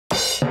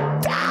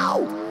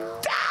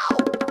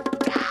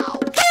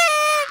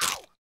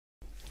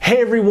Hey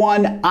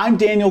everyone, I'm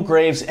Daniel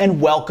Graves and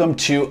welcome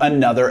to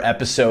another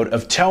episode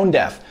of Tone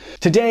Deaf.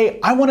 Today,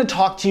 I want to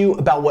talk to you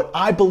about what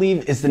I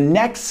believe is the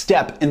next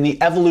step in the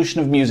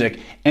evolution of music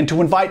and to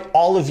invite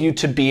all of you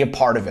to be a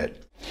part of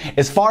it.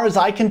 As far as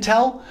I can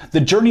tell, the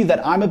journey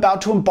that I'm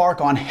about to embark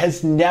on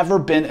has never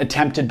been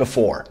attempted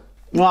before.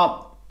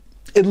 Well,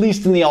 at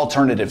least in the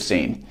alternative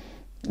scene.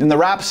 In the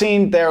rap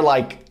scene, they're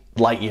like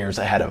light years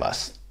ahead of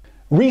us.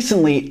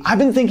 Recently, I've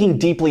been thinking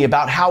deeply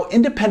about how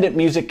independent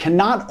music can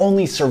not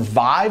only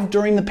survive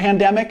during the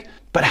pandemic,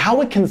 but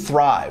how it can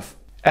thrive.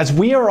 As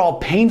we are all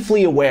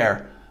painfully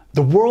aware,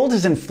 the world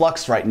is in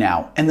flux right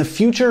now, and the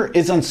future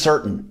is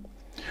uncertain.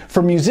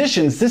 For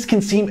musicians, this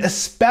can seem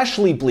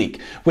especially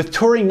bleak, with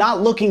touring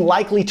not looking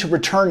likely to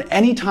return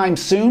anytime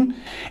soon,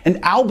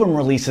 and album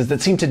releases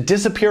that seem to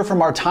disappear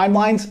from our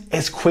timelines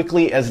as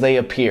quickly as they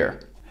appear.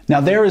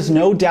 Now, there is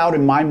no doubt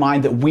in my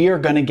mind that we are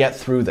going to get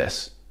through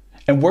this.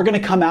 And we're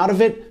going to come out of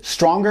it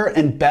stronger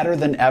and better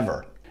than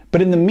ever.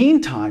 But in the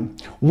meantime,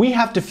 we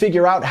have to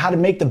figure out how to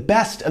make the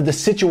best of the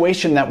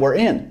situation that we're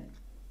in.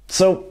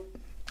 So,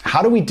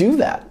 how do we do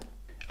that?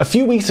 A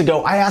few weeks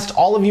ago, I asked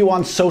all of you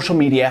on social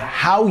media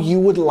how you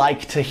would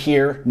like to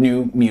hear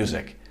new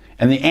music.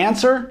 And the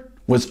answer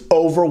was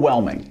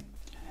overwhelming.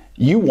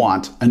 You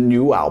want a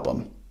new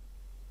album.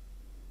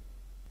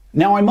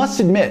 Now, I must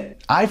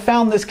admit, I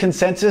found this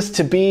consensus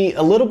to be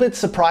a little bit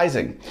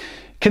surprising,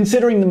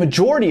 considering the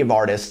majority of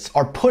artists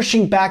are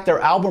pushing back their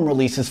album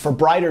releases for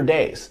brighter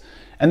days.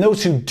 And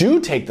those who do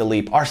take the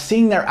leap are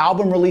seeing their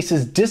album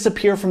releases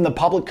disappear from the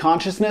public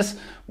consciousness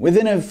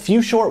within a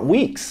few short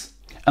weeks.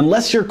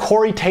 Unless you're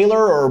Corey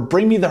Taylor or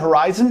Bring Me the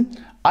Horizon,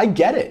 I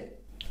get it.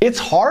 It's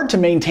hard to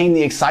maintain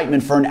the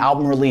excitement for an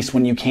album release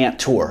when you can't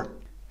tour.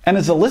 And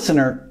as a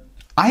listener,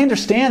 I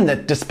understand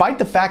that despite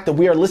the fact that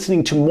we are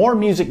listening to more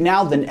music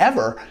now than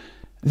ever,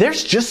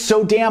 there's just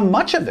so damn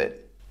much of it.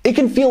 It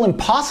can feel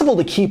impossible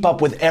to keep up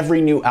with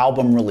every new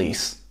album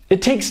release.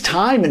 It takes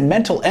time and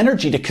mental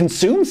energy to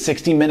consume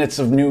 60 minutes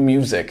of new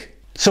music.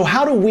 So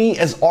how do we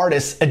as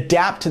artists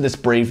adapt to this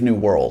brave new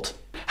world?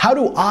 How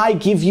do I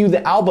give you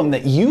the album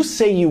that you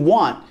say you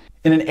want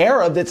in an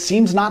era that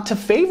seems not to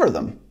favor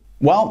them?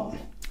 Well,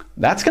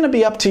 that's going to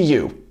be up to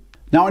you.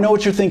 Now I know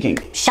what you're thinking.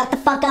 Shut the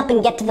fuck up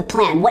and get to the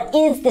plan. What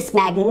is this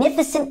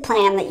magnificent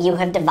plan that you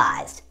have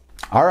devised?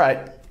 All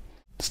right.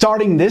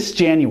 Starting this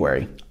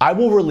January, I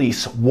will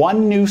release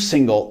one new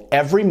single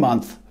every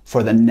month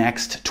for the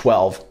next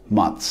 12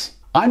 months.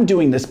 I'm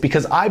doing this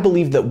because I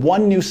believe that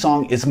one new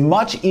song is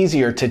much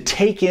easier to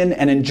take in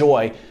and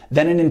enjoy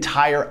than an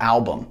entire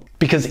album.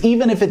 Because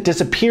even if it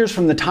disappears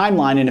from the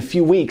timeline in a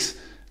few weeks,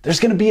 there's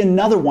going to be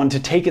another one to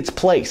take its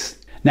place.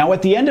 Now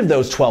at the end of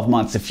those 12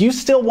 months, if you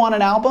still want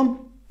an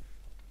album,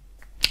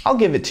 I'll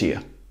give it to you.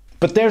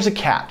 But there's a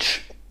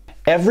catch.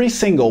 Every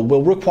single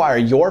will require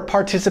your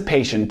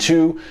participation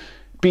to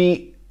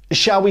be,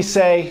 shall we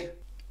say,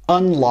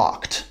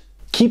 unlocked.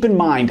 Keep in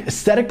mind,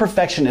 Aesthetic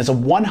Perfection is a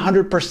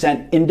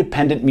 100%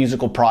 independent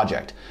musical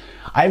project.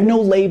 I have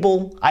no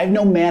label, I have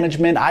no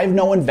management, I have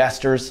no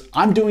investors.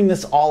 I'm doing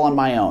this all on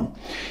my own.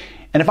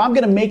 And if I'm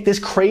going to make this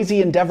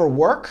crazy endeavor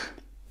work,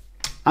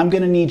 I'm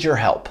going to need your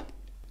help.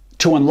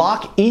 To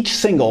unlock each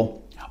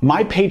single,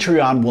 my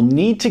Patreon will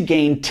need to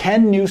gain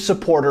 10 new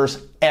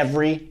supporters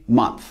every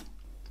month.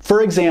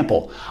 For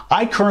example,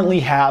 I currently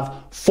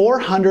have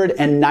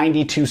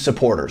 492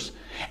 supporters,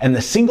 and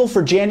the single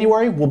for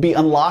January will be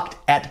unlocked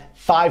at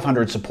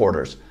 500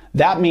 supporters.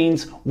 That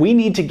means we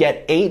need to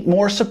get 8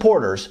 more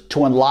supporters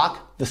to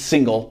unlock the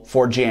single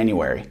for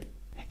January.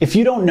 If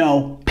you don't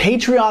know,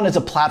 Patreon is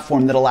a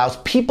platform that allows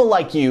people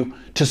like you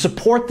to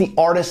support the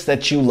artists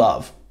that you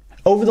love.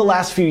 Over the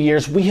last few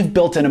years, we have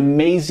built an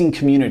amazing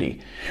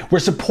community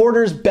where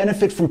supporters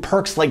benefit from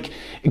perks like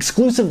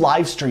exclusive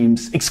live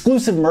streams,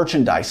 exclusive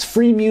merchandise,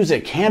 free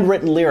music,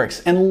 handwritten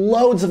lyrics, and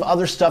loads of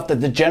other stuff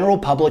that the general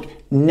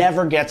public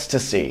never gets to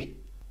see.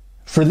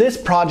 For this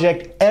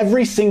project,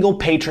 every single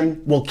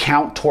patron will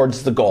count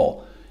towards the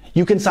goal.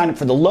 You can sign up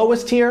for the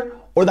lowest tier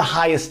or the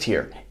highest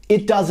tier.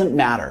 It doesn't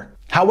matter.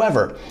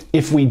 However,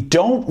 if we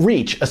don't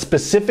reach a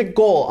specific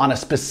goal on a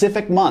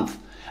specific month,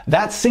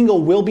 that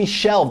single will be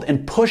shelved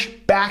and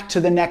pushed back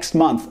to the next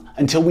month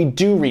until we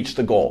do reach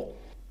the goal.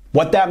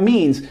 What that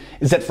means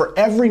is that for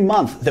every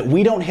month that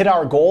we don't hit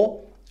our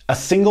goal, a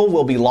single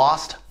will be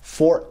lost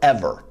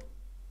forever.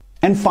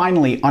 And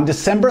finally, on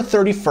December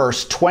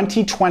 31st,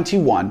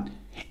 2021,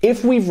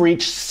 if we've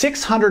reached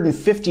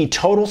 650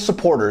 total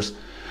supporters,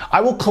 I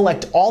will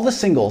collect all the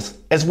singles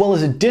as well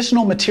as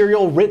additional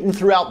material written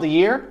throughout the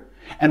year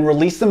and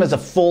release them as a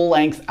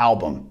full-length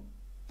album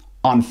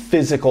on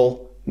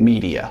physical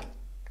media.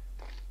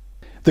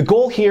 The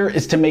goal here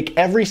is to make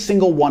every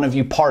single one of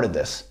you part of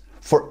this,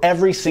 for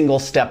every single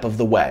step of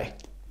the way.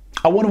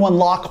 I want to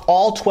unlock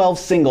all 12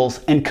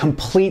 singles and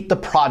complete the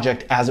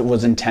project as it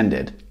was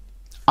intended.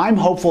 I'm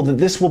hopeful that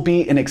this will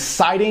be an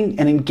exciting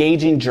and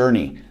engaging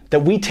journey that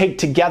we take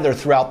together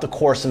throughout the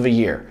course of a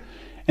year,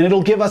 and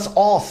it'll give us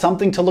all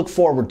something to look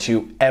forward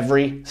to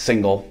every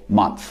single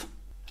month.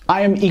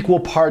 I am equal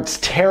parts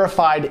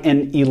terrified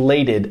and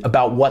elated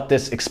about what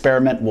this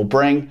experiment will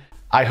bring.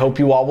 I hope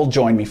you all will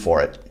join me for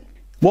it.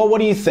 Well, what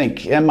do you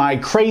think? Am I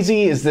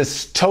crazy? Is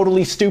this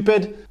totally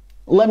stupid?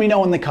 Let me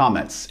know in the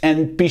comments.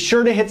 And be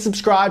sure to hit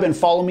subscribe and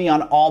follow me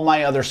on all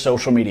my other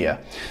social media.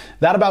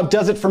 That about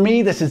does it for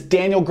me. This is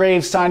Daniel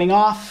Graves signing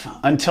off.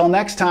 Until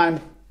next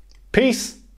time, peace.